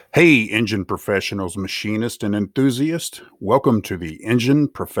Hey, engine professionals, machinists, and enthusiasts. Welcome to the Engine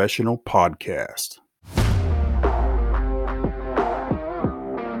Professional Podcast.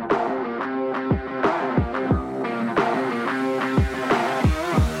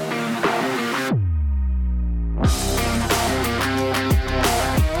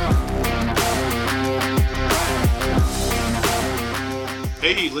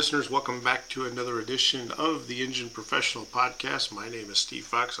 Hey, listeners, welcome back to another edition of the Engine Professional Podcast. My name is Steve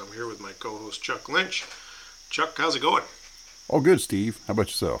Fox. I'm here with my co host, Chuck Lynch. Chuck, how's it going? All good, Steve. How about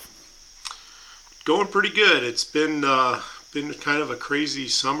yourself? Going pretty good. It's been kind of a crazy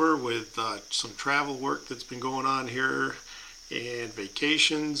summer with some travel work that's been going on here and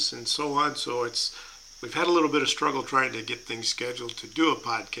vacations and so on. So we've had a little bit of struggle trying to get things scheduled to do a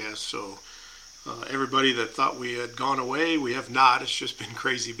podcast. So everybody that thought we had gone away, we have not. It's just been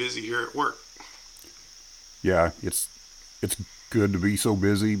crazy busy here at work. Yeah, it's good to be so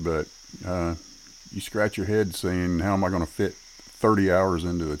busy, but you scratch your head saying, how am I going to fit 30 hours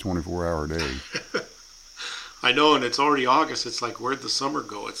into a 24-hour day? I know, and it's already August. It's like, where'd the summer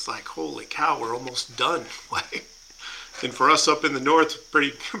go? It's like, holy cow, we're almost done. And for us up in the north,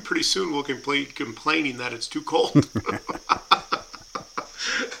 pretty soon we'll be complaining that it's too cold.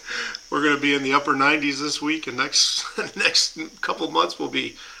 We're going to be in the upper 90s this week, and next couple months will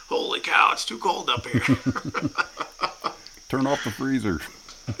be, holy cow, it's too cold up here. Turn off the freezer.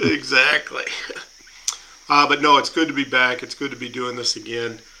 Exactly. But no, it's good to be back. It's good to be doing this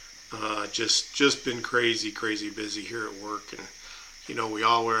again. Just been crazy busy here at work, and we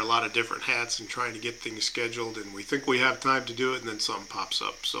all wear a lot of different hats and trying to get things scheduled, and we think we have time to do it, and then something pops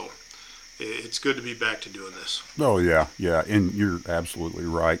up. So it's good to be back to doing this. Oh, yeah, and you're absolutely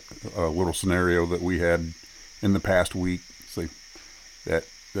right. A little scenario that we had in the past week, say that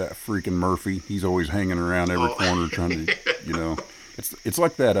freaking Murphy, he's always hanging around every corner trying to, it's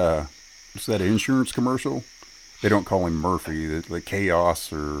like that, it's that insurance commercial. They don't call him Murphy, the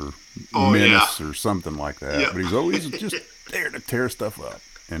Chaos or Menace or something like that. Yep. But he's always just there to tear stuff up.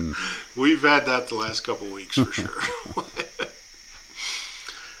 And we've had that the last couple of weeks for sure.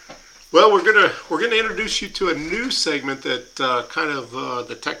 Well, we're gonna introduce you to a new segment that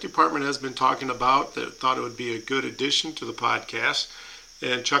the tech department has been talking about. That thought it would be a good addition to the podcast,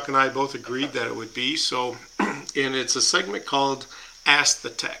 and Chuck and I both agreed that it would be. So, and it's a segment called Ask the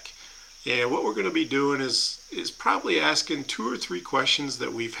Tech. And what we're going to be doing is probably asking 2 or 3 questions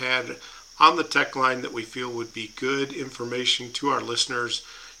that we've had on the tech line that we feel would be good information to our listeners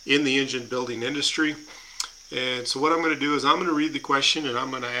in the engine building industry. And so what I'm going to do is I'm going to read the question, and I'm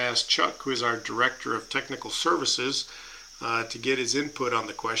going to ask Chuck, who is our Director of Technical Services, to get his input on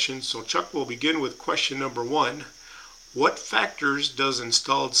the question. So Chuck will begin with question number 1. What factors does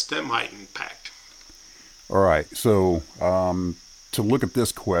installed stem height impact? All right. So to look at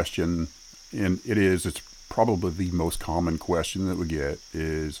this question, and it's probably the most common question that we get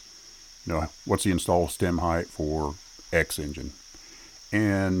is, what's the installed stem height for X engine?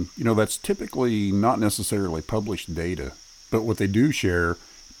 And, that's typically not necessarily published data, but what they do share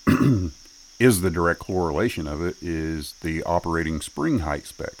is the direct correlation of it is the operating spring height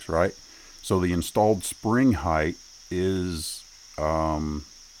specs, right? So the installed spring height is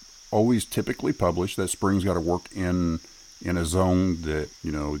always typically published. That spring's got to work in a zone that,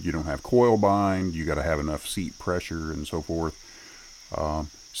 you don't have coil bind, you got to have enough seat pressure and so forth.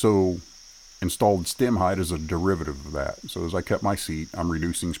 So installed stem height is a derivative of that. So as I cut my seat, I'm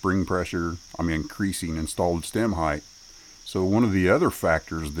reducing spring pressure, I'm increasing installed stem height. So one of the other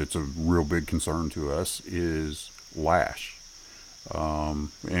factors that's a real big concern to us is lash.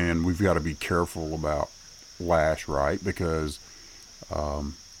 And we've got to be careful about lash, right? Because,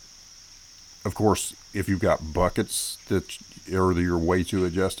 of course, if you've got buckets that are your way to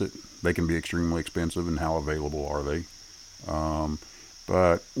adjust it, they can be extremely expensive, and how available are they?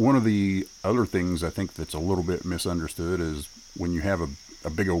 But one of the other things I think that's a little bit misunderstood is when you have a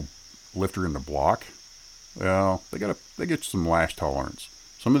big old lifter in the block, well, they get some lash tolerance.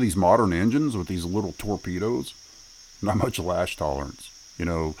 Some of these modern engines with these little torpedoes, not much lash tolerance.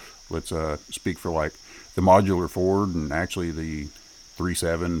 Let's speak for like the modular Ford and actually the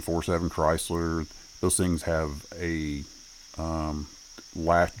 3.7, 4.7 Chrysler. Those things have a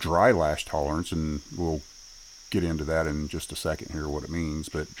dry lash tolerance, and we'll get into that in just a second here, what it means,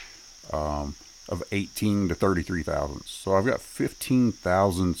 but of 18 to 33 thousandths. So I've got 15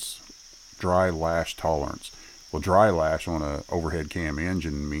 thousandths dry lash tolerance. Well, dry lash on an overhead cam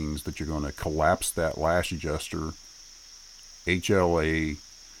engine means that you're going to collapse that lash adjuster, HLA,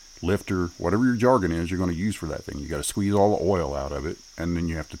 lifter, whatever your jargon is you're going to use for that thing. You got to squeeze all the oil out of it, and then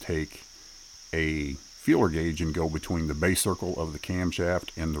you have to take a feeler gauge and go between the base circle of the camshaft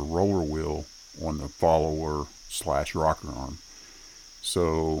and the roller wheel on the follower / rocker arm.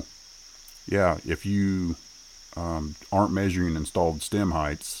 So, yeah, if you aren't measuring installed stem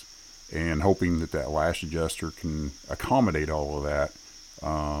heights and hoping that lash adjuster can accommodate all of that,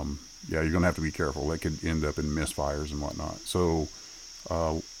 yeah, you're going to have to be careful. That could end up in misfires and whatnot. So,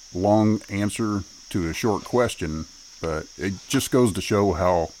 long answer to a short question, but it just goes to show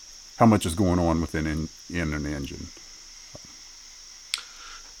how much is going on within in an engine.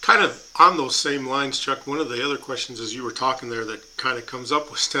 Kind of on those same lines, Chuck, one of the other questions as you were talking there that kind of comes up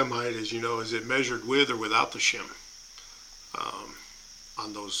with stem height is, is it measured with or without the shim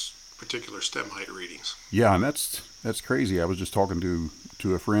on those particular stem height readings? Yeah, and that's crazy. I was just talking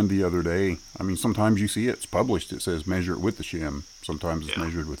to a friend the other day. I mean, sometimes you see it's published. It says measure it with the shim. Sometimes it's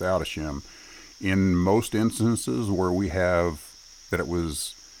measured without a shim. In most instances where we have that it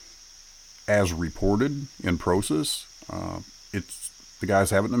was as reported in process, it's the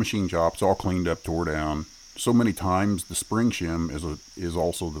guys have it in the machine shop. It's all cleaned up, tore down. So many times the spring shim is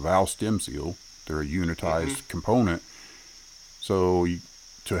also the valve stem seal. They're a unitized component. So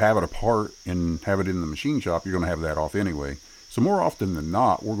to have it apart and have it in the machine shop, you're going to have that off anyway. So more often than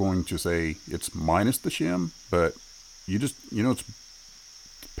not, we're going to say it's minus the shim, but you just, it's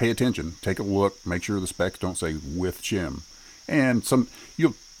pay attention, take a look, make sure the specs don't say with shim. And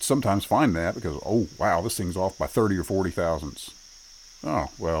you'll sometimes find that because, oh, wow, this thing's off by 30 or 40 thousandths. Oh,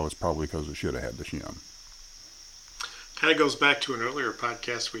 well, it's probably because it should have had the shim. Kind of goes back to an earlier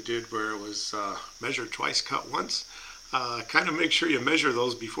podcast we did where it was measure twice, cut once. Kind of make sure you measure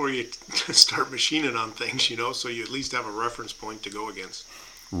those before you start machining on things, so you at least have a reference point to go against.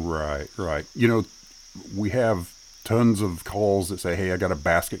 Right. We have tons of calls that say, hey, I got a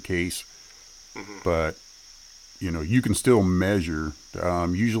basket case, but, you can still measure.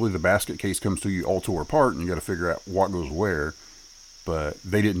 Usually the basket case comes to you all tore apart and you got to figure out what goes where. But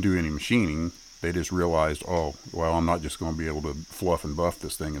they didn't do any machining. They just realized, oh, well, I'm not just going to be able to fluff and buff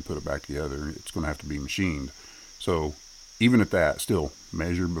this thing and put it back together. It's going to have to be machined. So even at that, still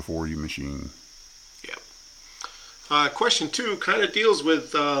measure before you machine. Yeah. Question 2 kind of deals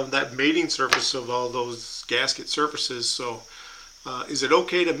with that mating surface of all those gasket surfaces. So is it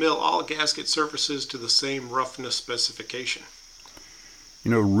okay to mill all gasket surfaces to the same roughness specification?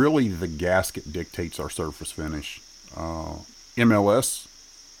 Really the gasket dictates our surface finish. MLS,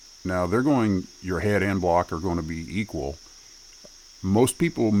 now your head and block are going to be equal. Most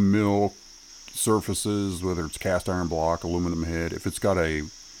people mill surfaces, whether it's cast iron block, aluminum head, if it's got I'm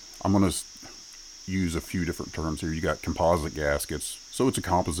going to use a few different terms here. You got composite gaskets, so it's a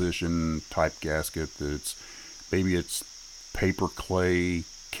composition type gasket maybe it's paper clay,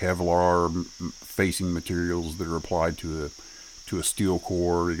 Kevlar facing materials that are applied to a steel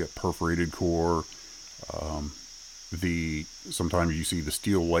core. You got perforated core. Sometimes you see the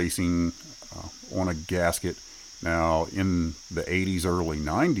steel lacing on a gasket. Now, in the 80s, early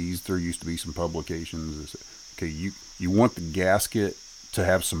 90s, there used to be some publications that said, okay, you want the gasket to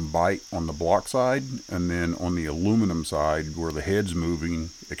have some bite on the block side, and then on the aluminum side, where the head's moving,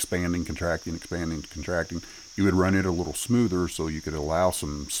 expanding, contracting, you would run it a little smoother so you could allow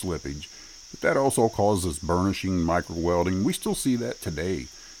some slippage. But that also causes burnishing, micro welding. We still see that today.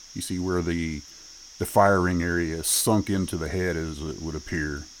 You see where the firing area is sunk into the head, as it would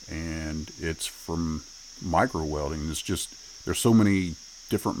appear, and it's from micro welding. There's so many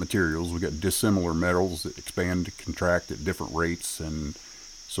different materials. We got dissimilar metals that expand and contract at different rates, and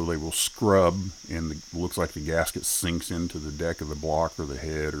so they will scrub, and it looks like the gasket sinks into the deck of the block or the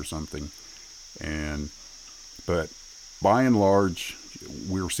head or something. But by and large,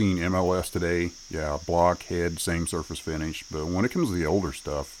 we're seeing MLS today. Yeah, block, head, same surface finish. But when it comes to the older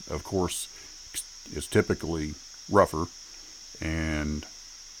stuff, of course, it's typically rougher, and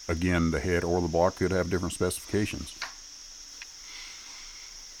again, the head or the block could have different specifications.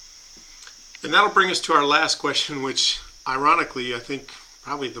 And that'll bring us to our last question, which ironically, I think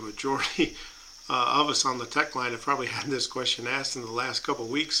probably the majority of us on the tech line have probably had this question asked in the last couple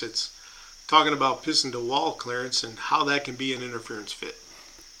of weeks. It's talking about piston to wall clearance and how that can be an interference fit.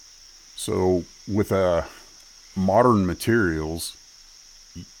 So with modern materials,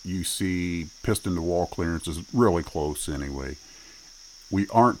 you see piston to wall clearance is really close anyway. We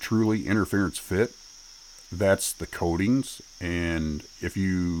aren't truly interference fit. That's the coatings. And if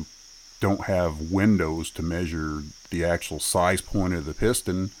you don't have windows to measure the actual size point of the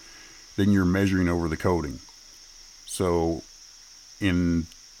piston, then you're measuring over the coating. So in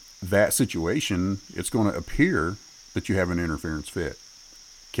that situation, it's going to appear that you have an interference fit.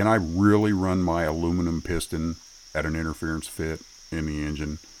 Can I really run my aluminum piston at an interference fit in the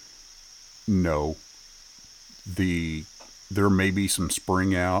engine? No. There may be some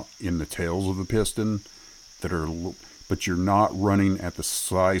spring out in the tails of the piston that are, but you're not running at the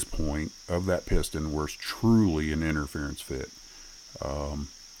size point of that piston where it's truly an interference fit.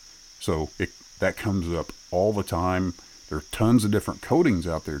 So that comes up all the time. There are tons of different coatings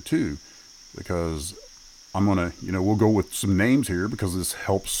out there too, because we'll go with some names here because this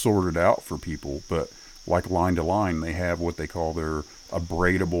helps sort it out for people. But like Line to Line, they have what they call their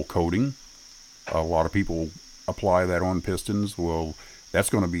abradable coating. A lot of people apply that on pistons. Well, that's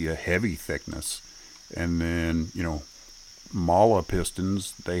going to be a heavy thickness. And then, Mala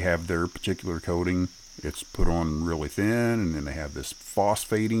pistons, they have their particular coating. It's put on really thin, and then they have this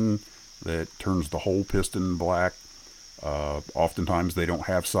phosphating that turns the whole piston black. Oftentimes they don't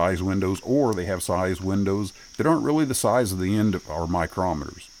have size windows, or they have size windows that aren't really the size of the end of our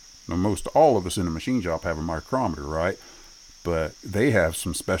micrometers. Now, most all of us in a machine shop have a micrometer, right? But they have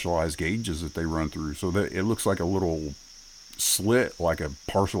some specialized gauges that they run through, so that it looks like a little slit, like a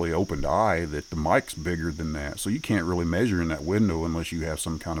partially opened eye, that the mic's bigger than that. So you can't really measure in that window unless you have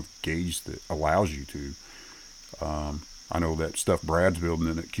some kind of gauge that allows you to. I know that stuff Brad's building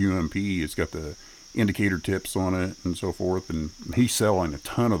in at QMP, it's got the indicator tips on it and so forth, and he's selling a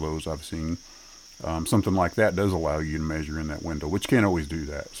ton of those I've seen. Something like that does allow you to measure in that window, which can't always do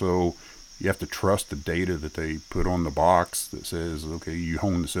that. So you have to trust the data that they put on the box that says, okay, you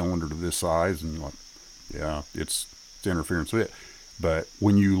hone the cylinder to this size, and you're like, yeah, it's interference fit. But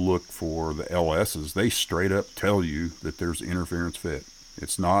when you look for the LSs, they straight up tell you that there's interference fit.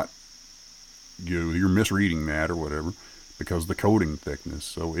 It's not, you're misreading that or whatever, because the coating thickness.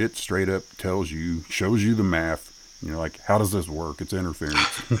 So it straight up tells you, shows you the math. And you're like, how does this work? It's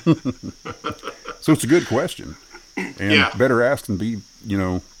interference. So it's a good question. And better ask than be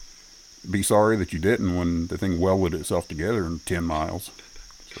sorry that you didn't when the thing welded itself together in 10 miles.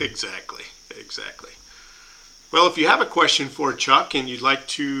 So. Exactly. Well, if you have a question for Chuck and you'd like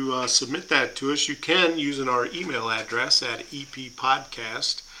to submit that to us, you can using our email address at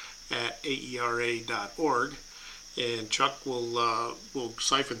eppodcast@aera.org. And Chuck will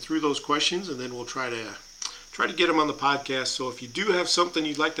siphon through those questions, and then we'll try to get them on the podcast. So if you do have something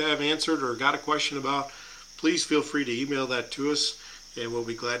you'd like to have answered or got a question about, please feel free to email that to us, and we'll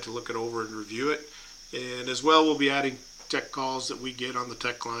be glad to look it over and review it. And as well, we'll be adding tech calls that we get on the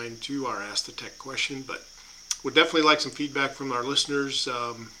tech line to our Ask the Tech question. But we'd definitely like some feedback from our listeners.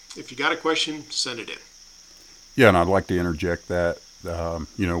 If you got a question, send it in. Yeah, and I'd like to interject that,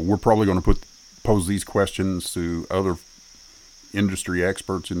 we're probably going to pose these questions to other industry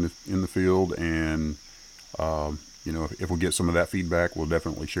experts in the field, and if we get some of that feedback, we'll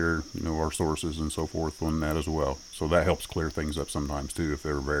definitely share our sources and so forth on that as well. So that helps clear things up sometimes too if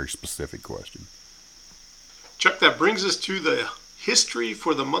they're a very specific question. Chuck, that brings us to the history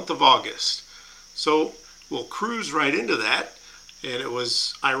for the month of August. So we'll cruise right into that. And it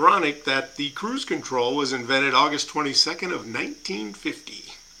was ironic that the cruise control was invented August 22nd of 1950.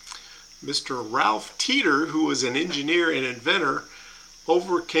 Mr. Ralph Teeter, who was an engineer and inventor,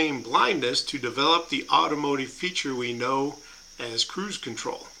 overcame blindness to develop the automotive feature we know as cruise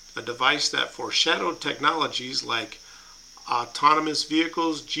control, a device that foreshadowed technologies like autonomous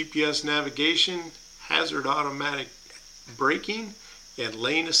vehicles, GPS navigation, hazard automatic braking, and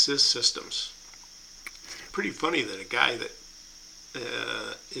lane assist systems. Pretty funny that a guy that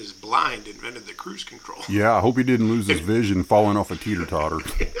is blind invented the cruise control. Yeah, I hope he didn't lose his vision falling off a teeter-totter.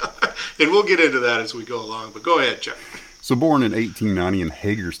 And we'll get into that as we go along, but go ahead, Chuck. So born in 1890 in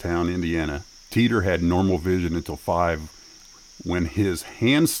Hagerstown, Indiana, Teeter had normal vision until 5 when his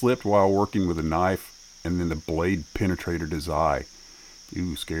hand slipped while working with a knife, and then the blade penetrated his eye.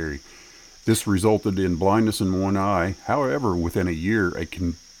 Ooh, scary. This resulted in blindness in one eye. However, within a year, a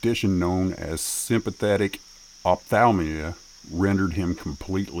condition known as sympathetic ophthalmia rendered him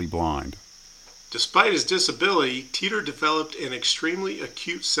completely blind. Despite his disability, Teeter developed an extremely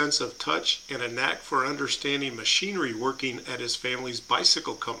acute sense of touch and a knack for understanding machinery working at his family's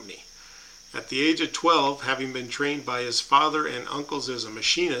bicycle company. At the age of 12, having been trained by his father and uncles as a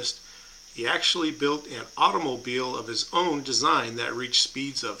machinist, he actually built an automobile of his own design that reached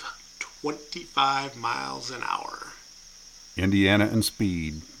speeds of 25 miles an hour. Indiana and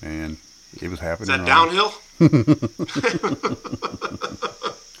speed, man. It was happening. Is that downhill?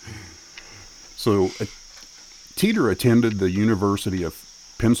 So, Teeter attended the University of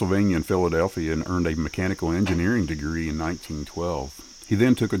Pennsylvania in Philadelphia and earned a mechanical engineering degree in 1912. He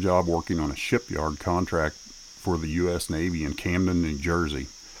then took a job working on a shipyard contract for the U.S. Navy in Camden, New Jersey,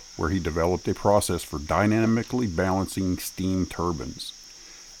 where he developed a process for dynamically balancing steam turbines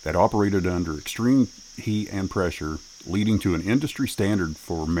that operated under extreme heat and pressure, leading to an industry standard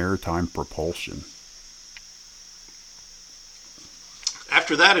for maritime propulsion.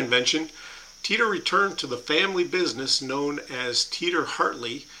 After that invention, Teeter returned to the family business known as Teeter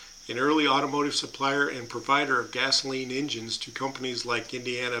Hartley, an early automotive supplier and provider of gasoline engines to companies like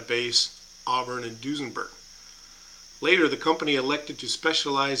Indiana-based Auburn and Duesenberg. Later, the company elected to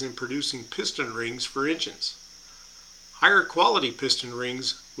specialize in producing piston rings for engines. Higher quality piston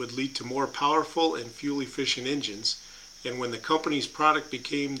rings would lead to more powerful and fuel-efficient engines, and when the company's product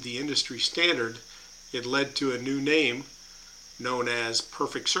became the industry standard, it led to a new name known as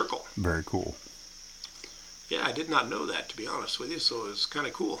Perfect Circle. Very cool. Yeah, I did not know that, to be honest with you, so it was kind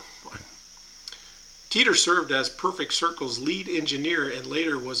of cool. Teeter served as Perfect Circle's lead engineer and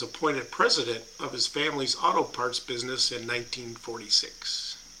later was appointed president of his family's auto parts business in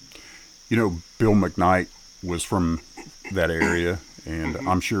 1946. You know, Bill McKnight was from that area, and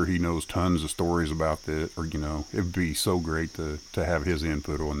I'm sure he knows tons of stories about that. Or, you know, it'd be so great to have his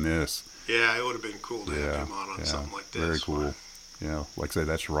input on this. Yeah, it would have been cool to have him on something like this. Very cool. Yeah, like I said,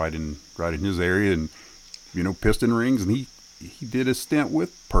 that's right in his area, and you know, piston rings, and he did a stint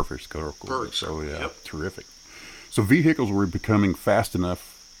with Perfect Circle. So yeah, terrific. So vehicles were becoming fast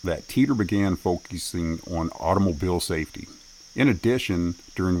enough that Teeter began focusing on automobile safety. In addition,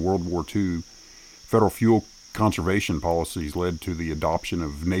 during World War II, federal fuel conservation policies led to the adoption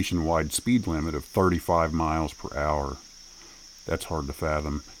of nationwide speed limit of 35 miles per hour. That's hard to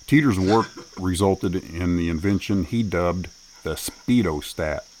fathom. Teeter's work resulted in the invention he dubbed the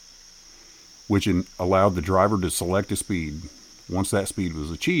speedostat, which allowed the driver to select a speed. Once that speed was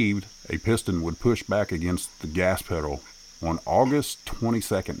achieved, a piston would push back against the gas pedal. On August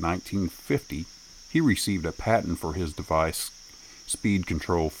 22nd, 1950, he received a patent for his device, speed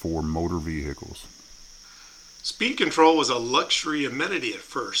control for motor vehicles. Speed control was a luxury amenity at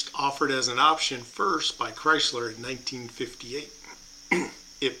first, offered as an option first by Chrysler in 1958.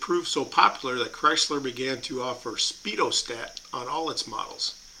 It proved so popular that Chrysler began to offer Speedostat on all its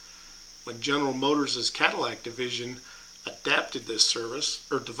models. When General Motors' Cadillac division adapted this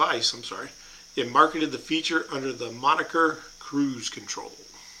device, it marketed the feature under the moniker Cruise Control.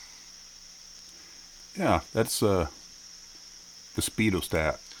 Yeah, that's the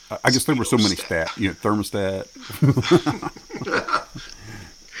Speedostat. I guess there were so many stat, you know, thermostat.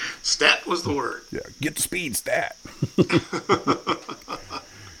 Stat was the word. Yeah, get the speed stat.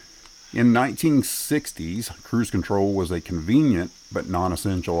 In 1960s, cruise control was a convenient but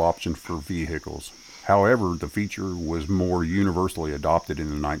non-essential option for vehicles. However, the feature was more universally adopted in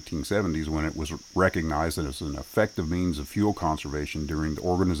the 1970s when it was recognized as an effective means of fuel conservation during the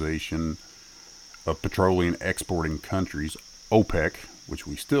Organization of Petroleum Exporting Countries, OPEC, which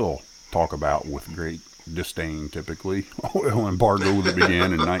we still talk about with great disdain typically, oil embargo that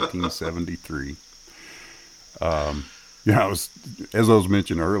began in 1973. Yeah, as I was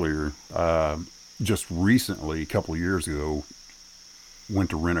mentioned earlier, just recently, a couple of years ago, went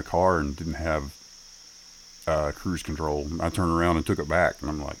to rent a car and didn't have cruise control. I turned around and took it back,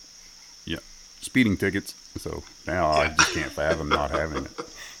 and I'm like, yeah, speeding tickets. So now I just can't fathom not having it.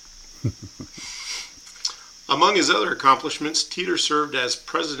 Among his other accomplishments, Teeter served as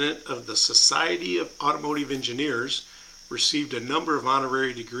president of the Society of Automotive Engineers, received a number of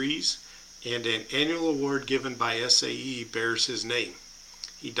honorary degrees, and an annual award given by SAE bears his name.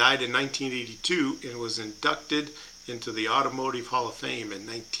 He died in 1982 and was inducted into the Automotive Hall of Fame in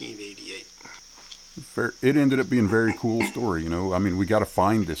 1988. It ended up being a very cool story, you know. I mean, we got to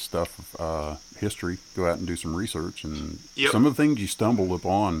find this stuff, history, go out and do some research, and some of the things you stumble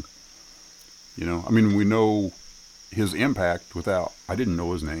upon, you know. I mean, we know his impact I didn't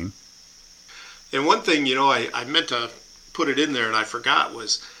know his name. And one thing, you know, I meant to put it in there and I forgot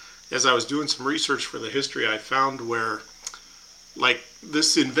was, as I was doing some research for the history, I found where, like,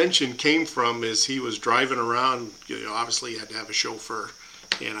 this invention came from is he was driving around, you know, obviously he had to have a chauffeur,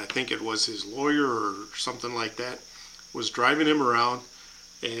 and I think it was his lawyer or something like that, was driving him around,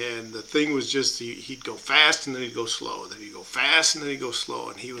 and the thing was just, he'd go fast and then he'd go slow, then he'd go fast and then he'd go slow,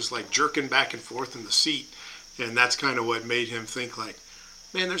 and he was like jerking back and forth in the seat, and that's kind of what made him think like,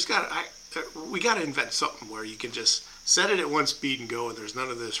 man, we got to invent something where you can just set it at one speed and go, and there's none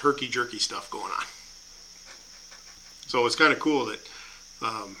of this herky-jerky stuff going on. So it's kind of cool that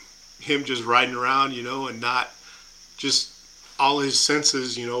him just riding around, you know, and not just all his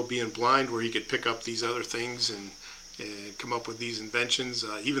senses, you know, being blind, where he could pick up these other things and come up with these inventions.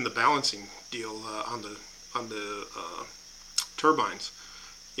 Even the balancing deal on the turbines,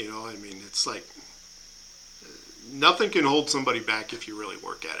 you know, I mean, it's like nothing can hold somebody back if you really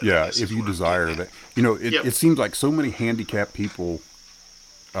work at it. Yeah, if you desire that. You know, it seems like so many handicapped people,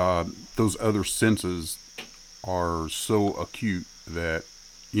 those other senses are so acute that,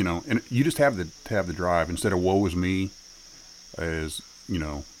 you know, and you just have to have the drive instead of woe is me, as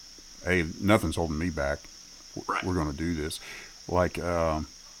hey, nothing's holding me back. Right. We're going to do this. Like,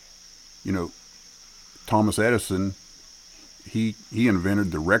 Thomas Edison, he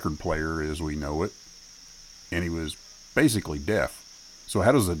invented the record player as we know it, and he was basically deaf. So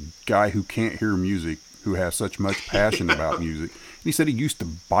how does a guy who can't hear music, who has such much passion about music, and he said he used to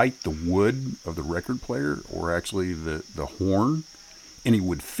bite the wood of the record player, or actually the horn, and he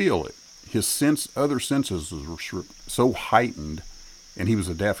would feel it. His other senses were so heightened, and he was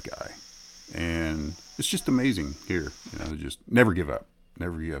a deaf guy. And it's just amazing here. Just never give up.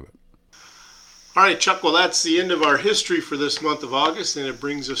 Never give up. All right, Chuck, well, that's the end of our history for this month of August, and it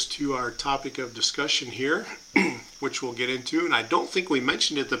brings us to our topic of discussion here, which we'll get into. And I don't think we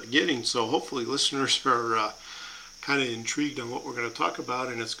mentioned it at the beginning, so hopefully listeners are kind of intrigued on what we're going to talk about,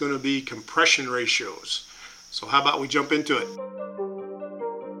 and it's going to be compression ratios. So how about we jump into it?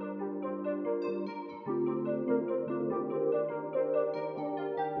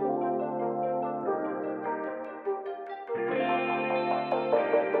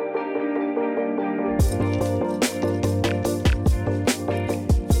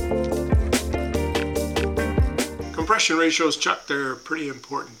 Compression ratios, Chuck, they're pretty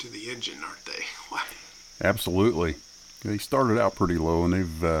important to the engine, aren't they? Why? Absolutely. They started out pretty low, and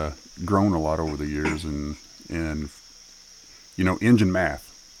they've grown a lot over the years. And engine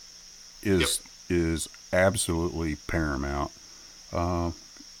math is absolutely paramount.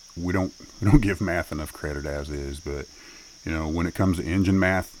 We don't give math enough credit as is, but when it comes to engine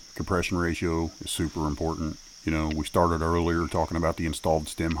math, compression ratio is super important. We started earlier talking about the installed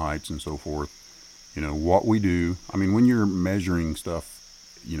stem heights and so forth. What we do, when you're measuring stuff,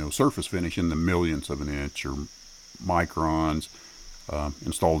 surface finish in the millionths of an inch or microns,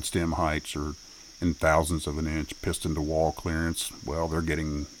 installed stem heights are in thousandths of an inch, piston to wall clearance, well, they're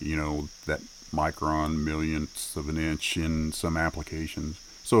getting, that micron millionths of an inch in some applications.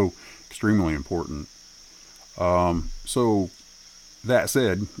 So extremely important. So that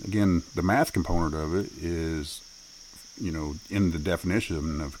said, again, the math component of it is, in the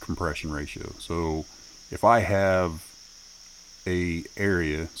definition of compression ratio. So if I have a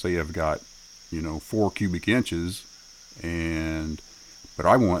area, say I've got, 4 cubic inches, but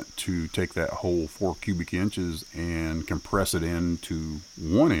I want to take that whole 4 cubic inches and compress it into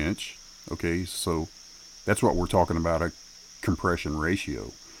 1 inch. Okay, so that's what we're talking about, a compression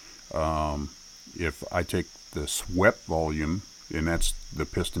ratio. If I take the swept volume, and that's the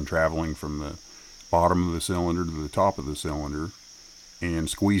piston traveling from the bottom of the cylinder to the top of the cylinder, and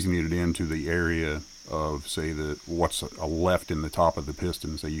squeezing it into the area of, say, what's left in the top of the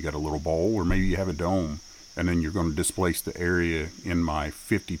piston. Say you got a little bowl, or maybe you have a dome, and then you're going to displace the area in my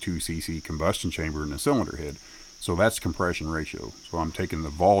 52 cc combustion chamber in the cylinder head. So that's compression ratio. So I'm taking the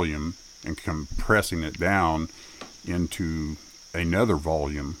volume and compressing it down into another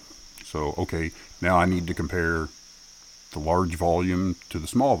volume. So, okay, now I need to compare the large volume to the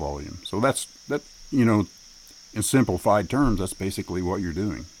small volume. So that, in simplified terms, that's basically what you're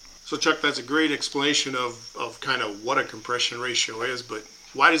doing. So, Chuck, that's a great explanation of kind of what a compression ratio is, but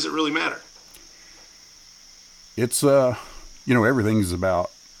why does it really matter? It's, everything's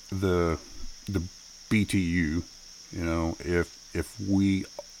about the BTU. If we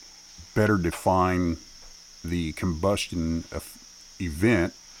better define the combustion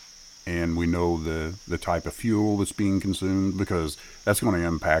event, and we know the type of fuel that's being consumed, because that's going to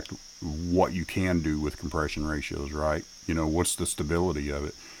impact what you can do with compression ratios, right? What's the stability of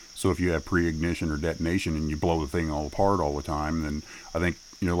it? So if you have pre-ignition or detonation and you blow the thing all apart all the time, then I think,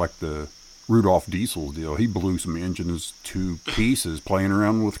 like the Rudolf Diesel deal, he blew some engines to pieces playing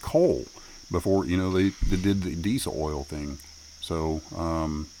around with coal before, they did the diesel oil thing. So,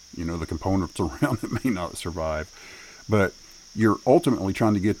 the components around it may not survive, but you're ultimately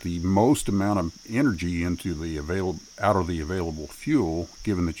trying to get the most amount of energy into out of the available fuel,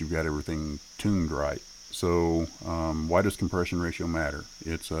 given that you've got everything tuned right. So why does compression ratio matter?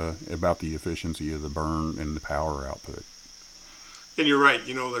 It's about the efficiency of the burn and the power output. And you're right.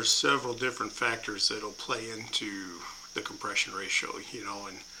 There's several different factors that'll play into the compression ratio.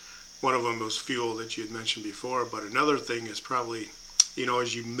 And one of them was fuel that you had mentioned before. But another thing is probably,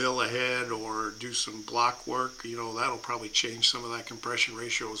 as you mill ahead or do some block work, that'll probably change some of that compression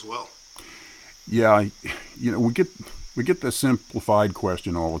ratio as well. Yeah, we get the simplified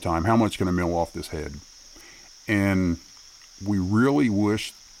question all the time: how much can I mill off this head? And we really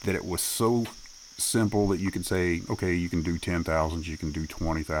wish that it was so simple that you could say, okay, you can do 10 thousandths, you can do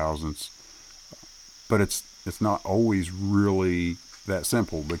 20 thousandths, but it's not always really that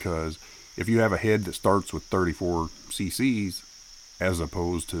simple, because if you have a head that starts with 34 cc's as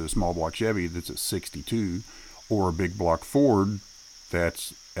opposed to a small block Chevy that's at 62, or a big block Ford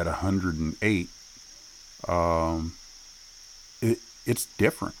that's at 108, it's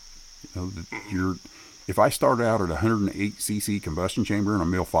different. You know, if I started out at 108 cc combustion chamber and I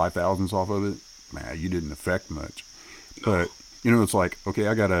mill 5,000s off of it, man, you didn't affect much. But it's like, okay,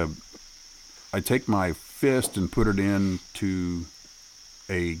 I take my fist and put it into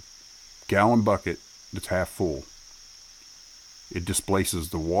a gallon bucket that's half full. It displaces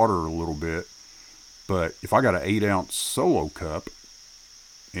the water a little bit, but if I got an 8-ounce Solo cup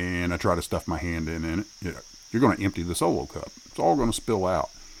and I try to stuff my hand in it, you're going to empty the Solo cup. It's all going to spill out.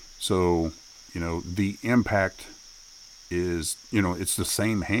 So, the impact is, it's the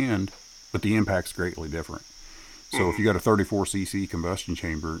same hand, but the impact's greatly different. So if you got a 34 cc combustion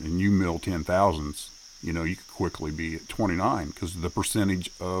chamber and you mill 10,000s, you could quickly be at 29 because the percentage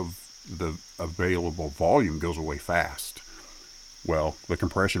of the available volume goes away fast. Well, the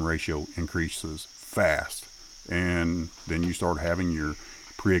compression ratio increases fast, and then you start having your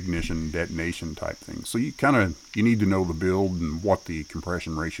pre-ignition detonation type things. So you need to know the build and what the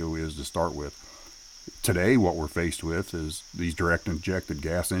compression ratio is to start with. Today, what we're faced with is these direct injected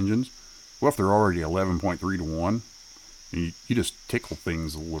gas engines. Well, if they're already 11.3 to 1, you just tickle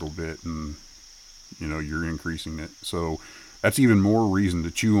things a little bit and, you're increasing it. So that's even more reason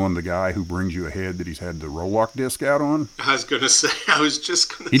to chew on the guy who brings you a head that he's had the roll-lock disc out on. I was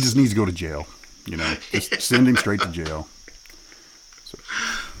just going to He just needs to go to jail. Just send him straight to jail. So.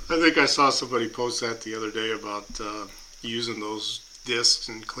 I think I saw somebody post that the other day about using those discs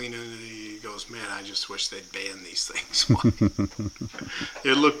and cleaning it. He goes, man, I just wish they'd ban these things.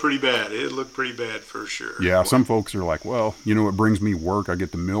 It looked pretty bad. It looked pretty bad for sure. Yeah, some folks are like, well, it brings me work. I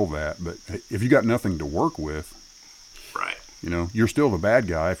get to mill that. But if you got nothing to work with, right? You're still the bad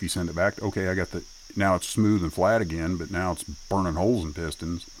guy if you send it back. Okay, now it's smooth and flat again, but now it's burning holes in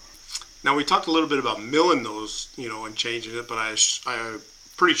pistons. Now, we talked a little bit about milling those, and changing it, but I'm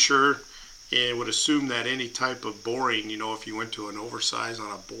pretty sure and would assume that any type of boring, if you went to an oversize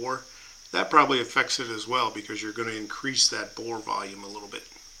on a bore, that probably affects it as well because you're going to increase that bore volume a little bit.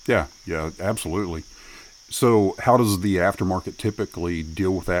 Yeah, absolutely. So how does the aftermarket typically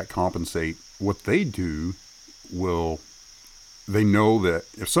deal with that, compensate? What they do they know that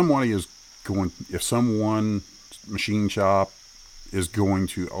if someone machine shop is going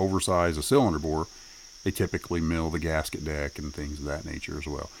to oversize a cylinder bore, they typically mill the gasket deck and things of that nature as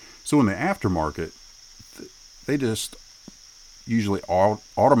well. So in the aftermarket, they just usually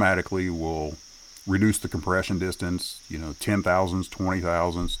automatically will reduce the compression distance, 10,000s,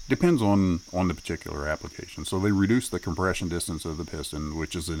 20,000s, depends on the particular application. So they reduce the compression distance of the piston,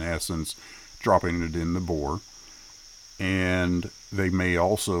 which is in essence dropping it in the bore. And they may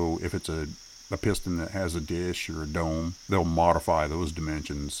also, if it's a piston that has a dish or a dome, they'll modify those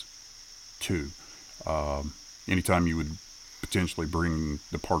dimensions too. Anytime you would potentially bring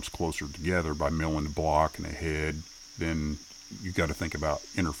the parts closer together by milling a block and a head, then you got to think about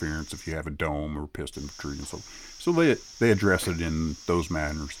interference if you have a dome or piston protrusion. So they address it in those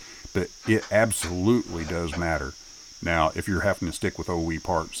manners, but it absolutely does matter. Now, if you're having to stick with OE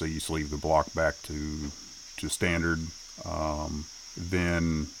parts, say you sleeve the block back to standard,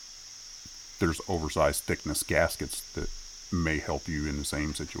 then there's oversized thickness gaskets that may help you in the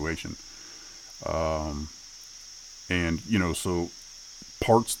same situation. And, so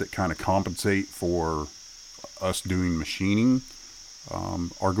parts that kind of compensate for us doing machining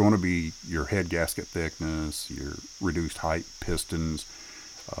are going to be your head gasket thickness, your reduced height pistons.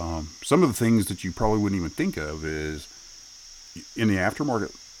 Some of the things that you probably wouldn't even think of is in the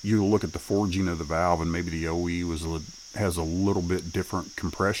aftermarket, you look at the forging of the valve and maybe the OE has a little bit different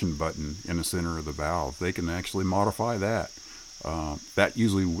compression button in the center of the valve. They can actually modify that. That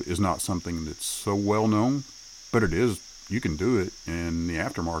usually is not something that's so well known, but it is. You can do it in the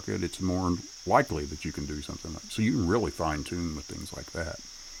aftermarket. It's more likely that you can do something like so. You can really fine tune with things like that.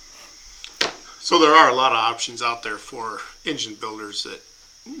 So there are a lot of options out there for engine builders that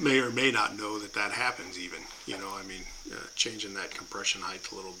may or may not know that happens. Even changing that compression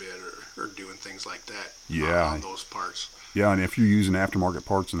height a little bit or doing things like that. Yeah, on those parts. Yeah, and if you're using aftermarket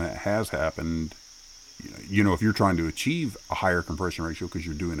parts and that has happened, if you're trying to achieve a higher compression ratio because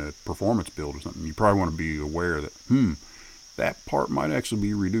you're doing a performance build or something, you probably want to be aware that, that part might actually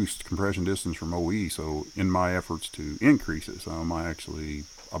be reduced compression distance from OE. So in my efforts to increase it,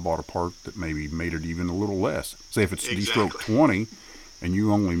 I bought a part that maybe made it even a little less. Say if it's D-stroke 20 and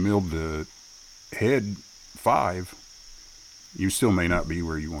you only milled the head 5, you still may not be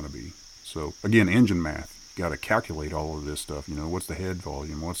where you want to be. So again, engine math, you got to calculate all of this stuff. What's the head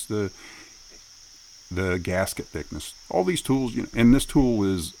volume? What's the gasket thickness? All these tools, and this tool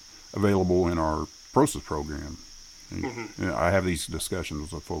is available in our process program. And I have these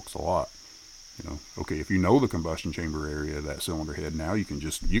discussions with folks a lot. Okay, if you know the combustion chamber area of that cylinder head, now you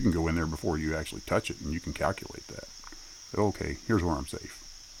can go in there before you actually touch it, and you can calculate that. Okay, here's where I'm safe.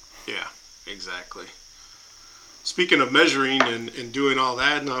 Yeah, exactly. Speaking of measuring and doing all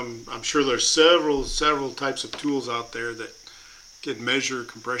that, and I'm sure there's several types of tools out there that can measure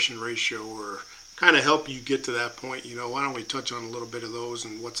compression ratio or kind of help you get to that point. Why don't we touch on a little bit of those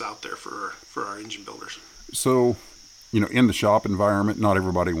and what's out there for our engine builders? So, in the shop environment, not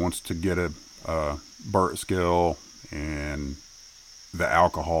everybody wants to get a Barrett scale and the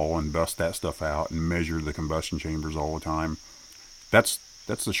alcohol and bust that stuff out and measure the combustion chambers all the time. That's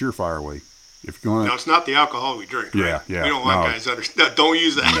the surefire way. If you're going, now it's not the alcohol we drink. Right? Yeah. We don't want guys that don't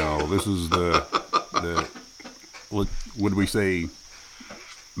use that. No, this is the would we say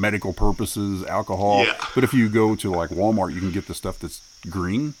medical purposes alcohol? Yeah. But if you go to like Walmart, you can get the stuff that's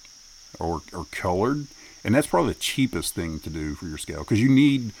green or colored, and that's probably the cheapest thing to do for your scale, because you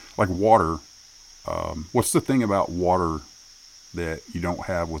need like water. What's the thing about water that you don't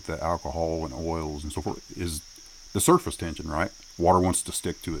have with the alcohol and oils and so forth is the surface tension, right? Water wants to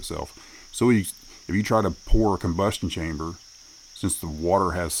stick to itself. So if you try to pour a combustion chamber, since the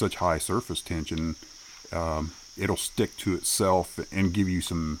water has such high surface tension, it'll stick to itself and give you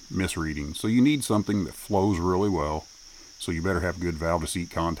some misreading. So you need something that flows really well. So you better have good valve to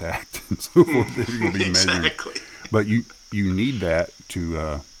seat contact and so forth that you're going to be measuring. Exactly. But you need that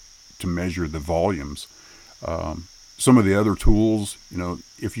to measure the volumes. Some of the other tools,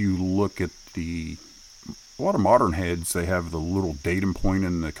 if you look at a lot of modern heads, they have the little datum point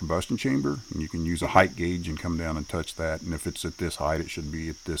in the combustion chamber, and you can use a height gauge and come down and touch that. And if it's at this height, it should be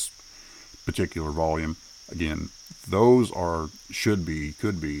at this particular volume. Again, those could be,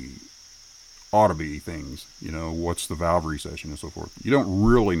 ought to be things. What's the valve recession and so forth. You don't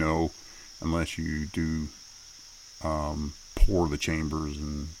really know unless you do pour the chambers,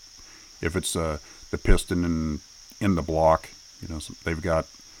 and if it's the piston in the block, they've got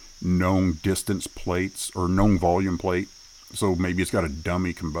known distance plates or known volume plate. So maybe it's got a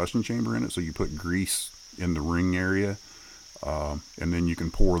dummy combustion chamber in it. So you put grease in the ring area, and then you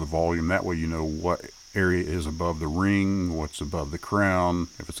can pour the volume. That way you know what area is above the ring, what's above the crown,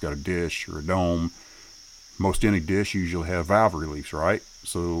 if it's got a dish or a dome. Most any dish usually have valve reliefs, right?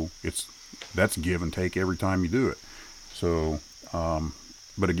 So that's give and take every time you do it. So,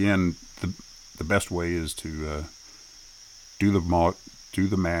 but again, the best way is to do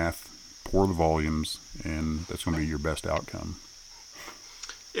the math, pour the volumes, and that's going to be your best outcome.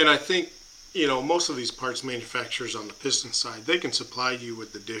 And I think, most of these parts manufacturers on the piston side, they can supply you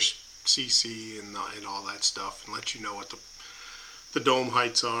with the dish CC and all that stuff and let you know what the dome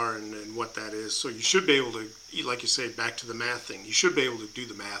heights are and what that is. So you should be able to, like you say, back to the math thing, you should be able to do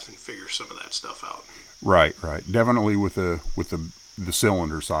the math and figure some of that stuff out. Right. Definitely with the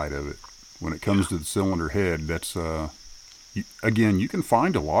cylinder side of it. When it comes to the cylinder head, that's again, you can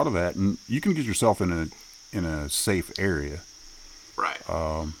find a lot of that, and you can get yourself in a safe area. Right.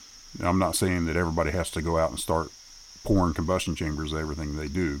 I'm not saying that everybody has to go out and start pouring combustion chambers everything they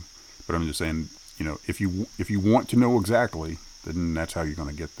do, but I'm just saying, if you want to know exactly, then that's how you're going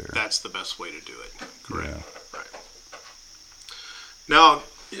to get there. That's the best way to do it. Correct. Yeah. Right. Now,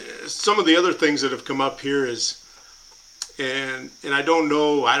 some of the other things that have come up here is, and I don't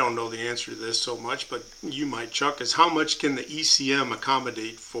know the answer to this so much, but you might, Chuck, is how much can the ECM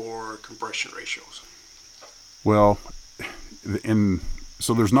accommodate for compression ratios? Well,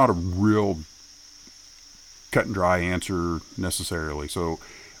 so there's not a real cut and dry answer necessarily. So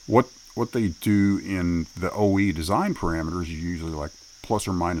what they do in the OE design parameters is usually like plus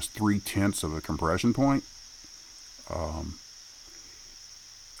or minus 0.3 of a compression point.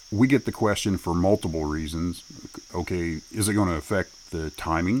 We get the question for multiple reasons. Okay, is it going to affect the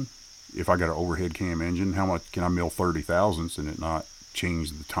timing? If I got an overhead cam engine, how much can I mill 30 thousandths and it not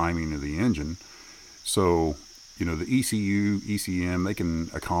change the timing of the engine? So, the ECU, ECM, they can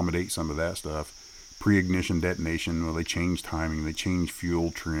accommodate some of that stuff. Pre-ignition detonation, well, they change timing, they change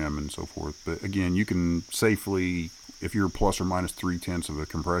fuel trim and so forth. But again, you can safely, if you're plus or minus 0.3 of a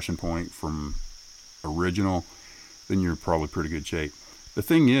compression point from original, then you're probably pretty good shape. The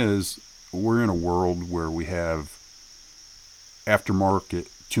thing is, we're in a world where we have aftermarket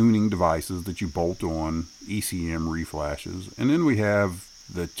tuning devices that you bolt on, ECM reflashes, and then we have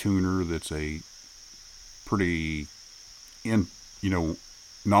the tuner that's a pretty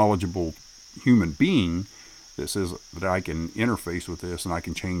knowledgeable human being that says that I can interface with this and I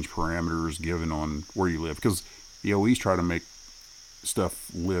can change parameters given on where you live, because the OEs try to make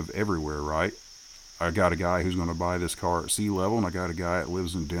stuff live everywhere, right? I got a guy who's going to buy this car at sea level, and I got a guy that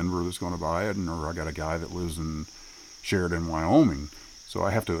lives in Denver that's going to buy it, or I got a guy that lives in Sheridan, Wyoming. So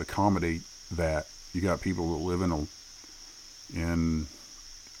I have to accommodate that. You got people that live in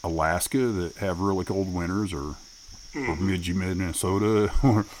Alaska that have really cold winters, or mid Minnesota,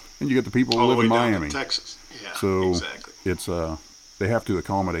 and you get the people who All the live way in down Miami. to Texas. Yeah, So exactly. it's they have to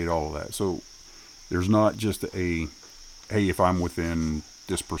accommodate all of that. So there's not just a, hey, if I'm within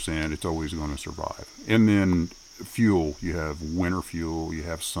this percent, it's always going to survive. And then fuel, you have winter fuel, you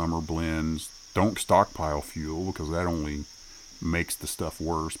have summer blends. Don't stockpile fuel, because that only makes the stuff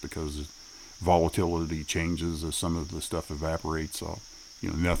worse, because volatility changes as some of the stuff evaporates. So,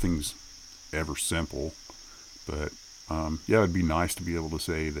 nothing's ever simple. But yeah, it'd be nice to be able to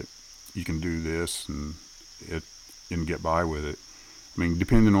say that you can do this and get by with it. I mean,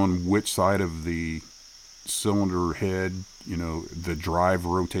 depending on which side of the cylinder head, the drive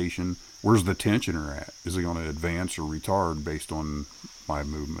rotation, where's the tensioner at? Is it going to advance or retard based on my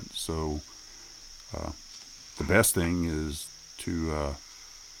movement? So the best thing is to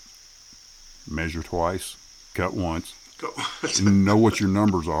measure twice, cut once, Go. know what your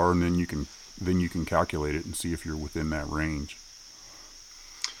numbers are, and then you can calculate it and see if you're within that range.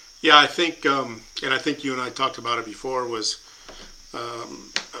 Yeah, I think, and I think you and I talked about it before, was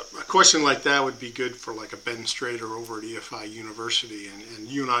a question like that would be good for like a Ben Strader over at EFI University. And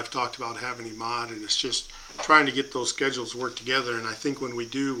you and I have talked about having him on, and it's just trying to get those schedules work together. And I think when we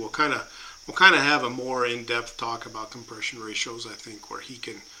do, we'll kind of have a more in-depth talk about compression ratios, I think, where he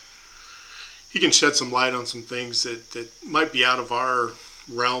can shed some light on some things that might be out of our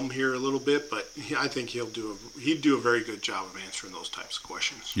realm here a little bit, but I think he'd do a very good job of answering those types of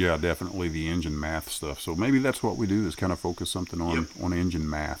questions. Yeah, definitely the engine math stuff. So maybe that's what we do, is kind of focus something on engine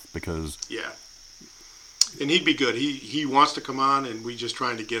math, because yeah, and he'd be good. He wants to come on, and we just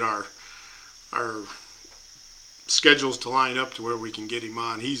trying to get our schedules to line up to where we can get him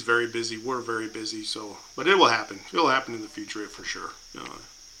on. He's very busy. We're very busy. So, but it will happen. It'll happen in the future for sure.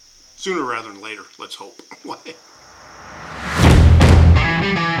 Sooner rather than later. Let's hope.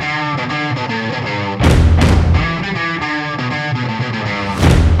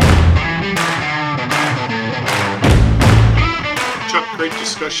 Chuck, great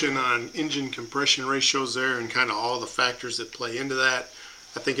discussion on engine compression ratios there, and kind of all the factors that play into that.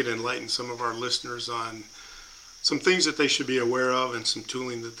 I think it enlightened some of our listeners on some things that they should be aware of, and some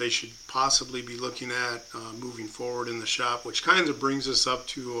tooling that they should possibly be looking at moving forward in the shop, which kind of brings us up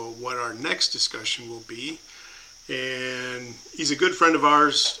to what our next discussion will be. And he's a good friend of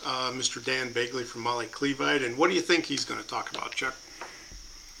ours, Mr. Dan Begley from Molly Clevite. And what do you think he's going to talk about, Chuck?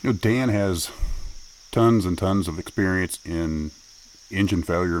 Dan has tons and tons of experience in engine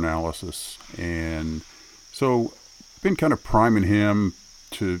failure analysis, and so been kind of priming him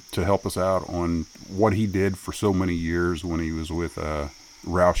to help us out on what he did for so many years when he was with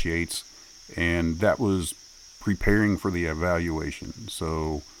Roush Yates, and that was preparing for the evaluation.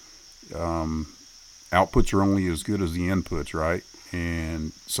 So outputs are only as good as the inputs, right?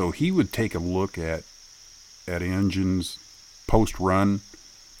 And so he would take a look at engines post-run,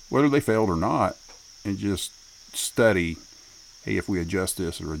 whether they failed or not, and just study, hey, if we adjust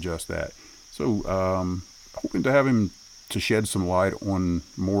this or adjust that. So hoping to have him to shed some light on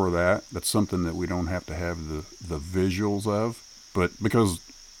more of that. That's something that we don't have to have the visuals of, but because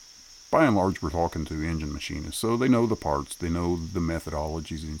by and large we're talking to engine machinists, so they know the parts, they know the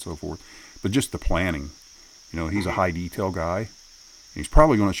methodologies and so forth, but just the planning. He's a high detail guy. He's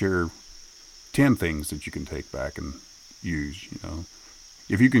probably going to share 10 things that you can take back and use.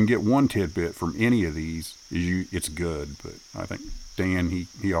 If you can get one tidbit from any of these, it's good. But I think Dan,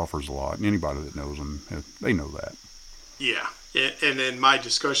 he offers a lot, and anybody that knows him, they know that. Yeah, and in my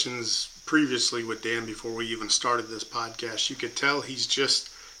discussions previously with Dan before we even started this podcast, you could tell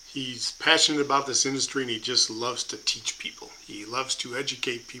he's passionate about this industry, and he just loves to teach people. He loves to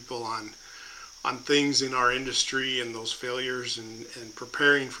educate people on things in our industry and those failures, and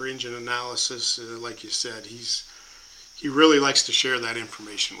preparing for engine analysis. Like you said, he really likes to share that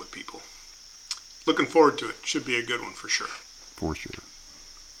information with people. Looking forward to it. Should be a good one for sure. For sure.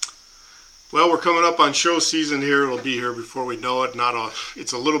 Well, we're coming up on show season here. It'll be here before we know it.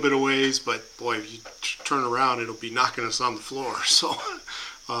 It's a little bit of ways, but boy, if you turn around, it'll be knocking us on the floor. So,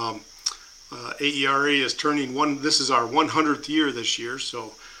 AERA is turning this is our 100th year this year.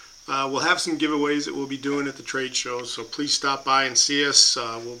 So, we'll have some giveaways that we'll be doing at the trade shows. So please stop by and see us.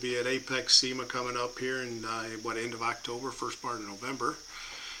 We'll be at Apex SEMA coming up here in end of October, first part of November.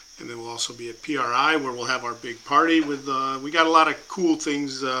 And then we'll also be at PRI, where we'll have our big party with, we got a lot of cool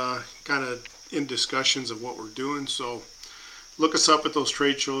things kind of in discussions of what we're doing. So look us up at those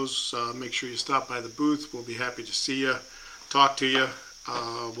trade shows. Make sure you stop by the booth. We'll be happy to see you, talk to you.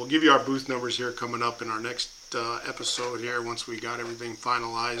 We'll give you our booth numbers here coming up in our next episode here once we got everything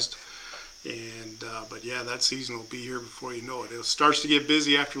finalized. And but yeah, that season will be here before you know it. It starts to get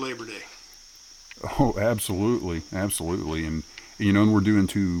busy after Labor Day. Oh, absolutely, absolutely, and and we're doing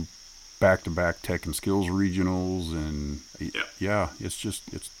 2 back-to-back tech and skills regionals, and yeah,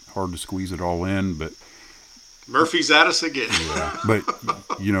 it's hard to squeeze it all in, but Murphy's at us again. Yeah, but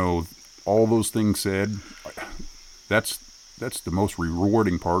all those things said, that's the most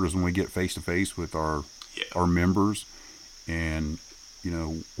rewarding part is when we get face to face with our members, and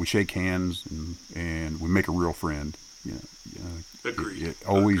we shake hands and we make a real friend. Agreed. It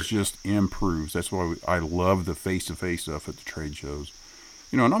always just improves. That's why I love the face to face stuff at the trade shows.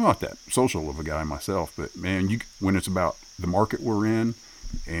 And I'm not that social of a guy myself, but man, when it's about the market we're in,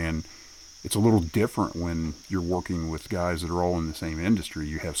 and it's a little different when you're working with guys that are all in the same industry.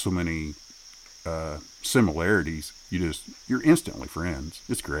 You have so many similarities. You're instantly friends.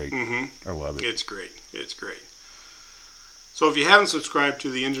 It's great. Mm-hmm. I love it. It's great. It's great. So if you haven't subscribed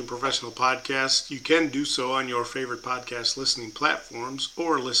to the Engine Professional Podcast, you can do so on your favorite podcast listening platforms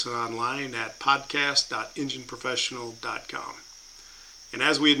or listen online at podcast.engineprofessional.com. And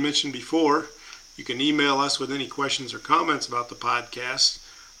as we had mentioned before, you can email us with any questions or comments about the podcast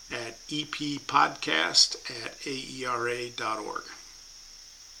at eppodcast@aera.org.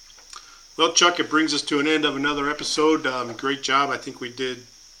 Well, Chuck, it brings us to an end of another episode. Great job. I think we did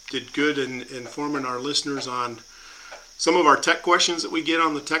good in informing our listeners on some of our tech questions that we get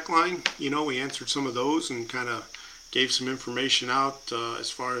on the tech line. We answered some of those and kind of gave some information out as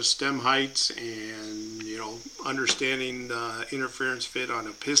far as stem heights and, understanding interference fit on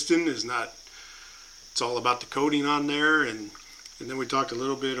a piston is not, it's all about the coating on there. And then we talked a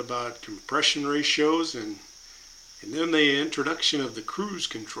little bit about compression ratios and then the introduction of the cruise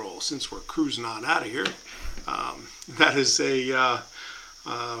control, since we're cruising on out of here. That is a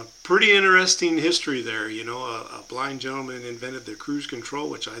pretty interesting history there. A blind gentleman invented the cruise control,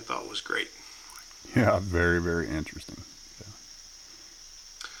 which I thought was great. Yeah, very, very interesting. Yeah.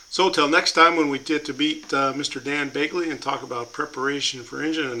 So till next time when we get to meet Mr. Dan Begley and talk about preparation for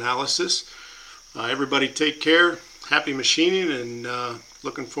engine analysis, everybody take care, happy machining, and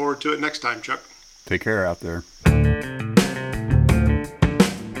looking forward to it next time, Chuck. Take care out there.